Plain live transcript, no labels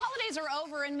holidays are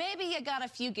over and maybe you got a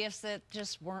few gifts that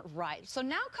just weren't right. So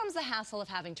now comes the hassle of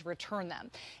having to return them.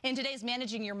 In today's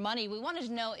Managing Your Money, we wanted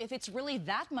to know if it's really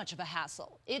that much of a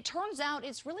hassle. It turns out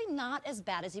it's really not as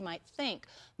bad as you might think.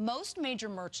 Most major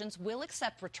merchants will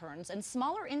accept returns, and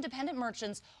smaller independent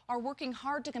merchants are working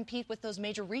hard to compete with those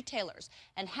major retailers.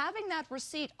 And having that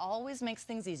receipt always makes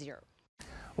things easier.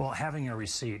 Well, having a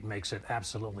receipt makes it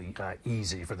absolutely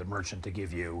easy for the merchant to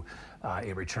give you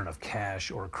a return of cash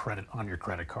or credit on your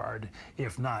credit card.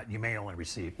 If not, you may only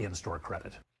receive in-store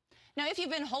credit. Now, if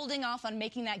you've been holding off on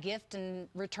making that gift and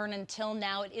return until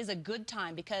now, it is a good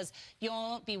time because you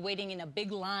won't be waiting in a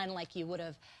big line like you would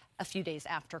have a few days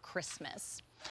after Christmas.